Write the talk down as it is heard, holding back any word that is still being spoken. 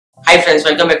Hi friends,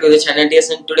 welcome back to the channel. Yes,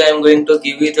 and today I am going to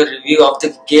give you the review of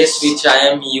the case which I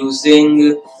am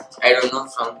using. I don't know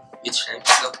from which time.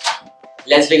 So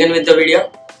let's begin with the video.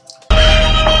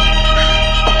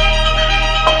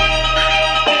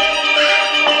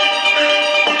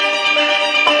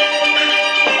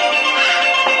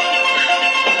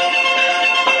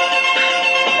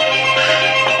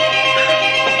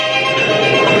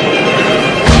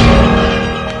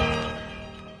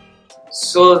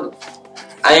 So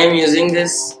I am using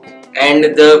this, and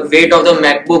the weight of the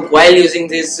MacBook while using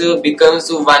this becomes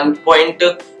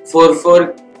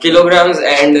 1.44 kilograms,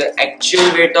 and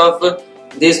actual weight of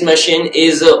this machine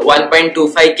is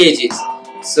 1.25 kgs.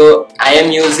 So I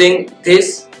am using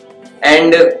this,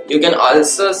 and you can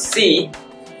also see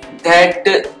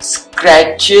that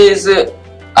scratches are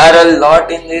a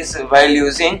lot in this while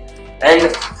using,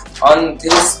 and on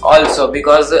this also,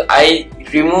 because I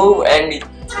remove and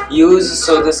use,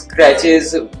 so the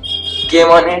scratches came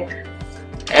on it.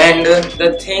 And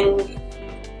the thing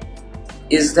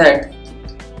is that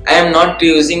I am not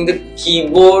using the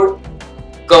keyboard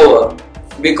cover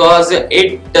because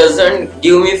it doesn't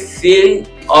give me feel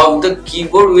of the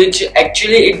keyboard, which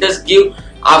actually it does give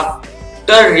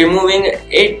after removing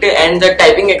it, and the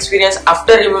typing experience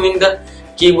after removing the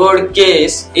keyboard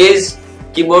case is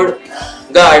keyboard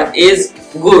guard is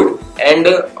good. And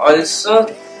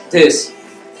also this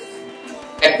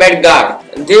trackpad guard,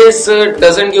 this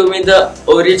doesn't give me the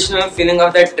original feeling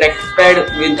of that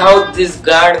trackpad without this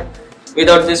guard,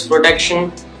 without this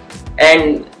protection.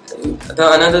 And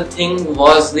the another thing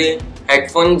was the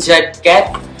headphone jack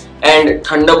cap and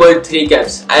Thunderbolt 3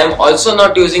 caps. I am also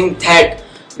not using that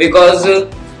because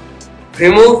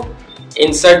remove,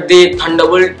 insert the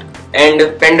Thunderbolt and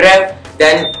pen drive,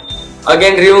 then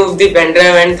again remove the pen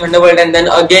drive and Thunderbolt, and then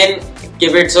again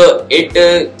keep it. So it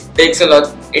takes a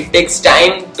lot. It takes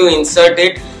time to insert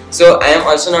it. So I am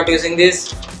also not using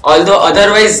this. Although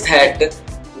otherwise that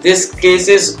this case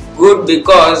is good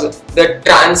because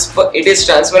it is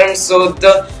transparent, so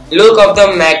the look of the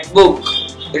MacBook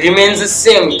remains the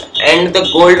same, and the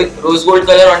rose gold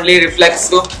color only reflects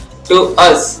to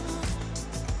us.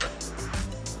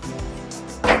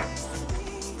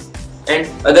 And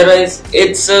otherwise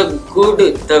it's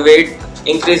good. The weight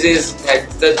increases,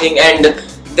 that's the thing, and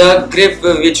the grip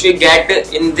which we get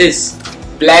in this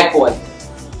black one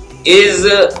is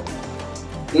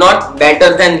not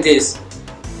better than this.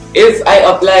 If I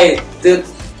apply the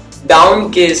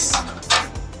down case,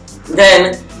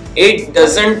 then it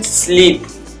doesn't sleep.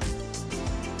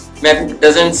 MacBook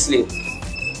doesn't sleep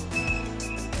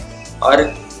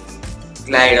or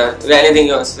glide or anything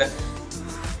else.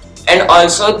 And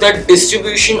also the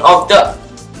distribution of the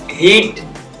heat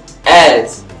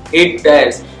airs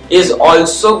is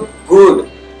also good,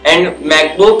 and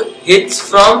MacBook hits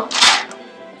from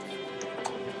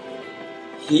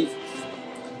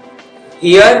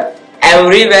here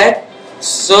everywhere,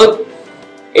 so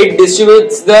it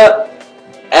distributes the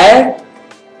air,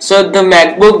 so the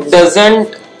MacBook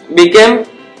doesn't become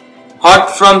hot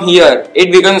from here,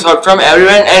 it becomes hot from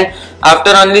everywhere, and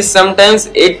after only sometimes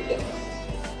it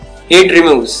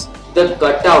removes the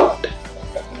cutout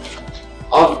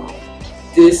of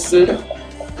this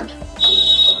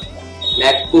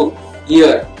MacBook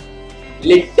here.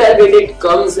 Little bit it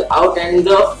comes out, and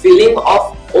the feeling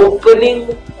of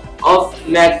opening of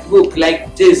MacBook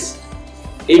like this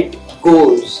it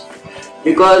goes,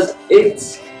 because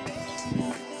it's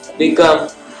become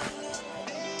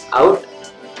out.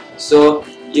 So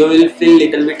you will feel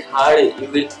little bit hard. You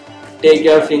will take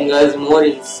your fingers more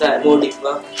inside, more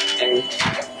deeper, and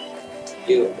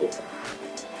you open.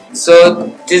 So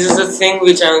this is the thing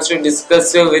which I want to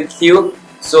discuss with you.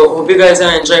 So hope you guys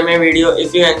have enjoyed my video.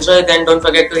 If you enjoyed, then don't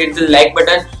forget to hit the like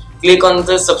button, click on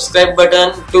the subscribe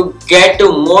button to get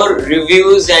more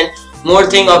reviews and more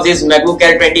thing of this MacBook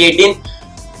Air 2018.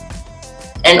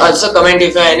 And also comment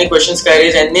if you have any questions,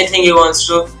 queries, anything you want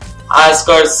to ask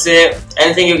or say,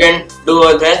 anything you can do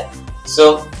over there.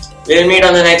 So we'll meet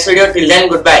on the next video. Till then,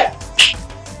 goodbye.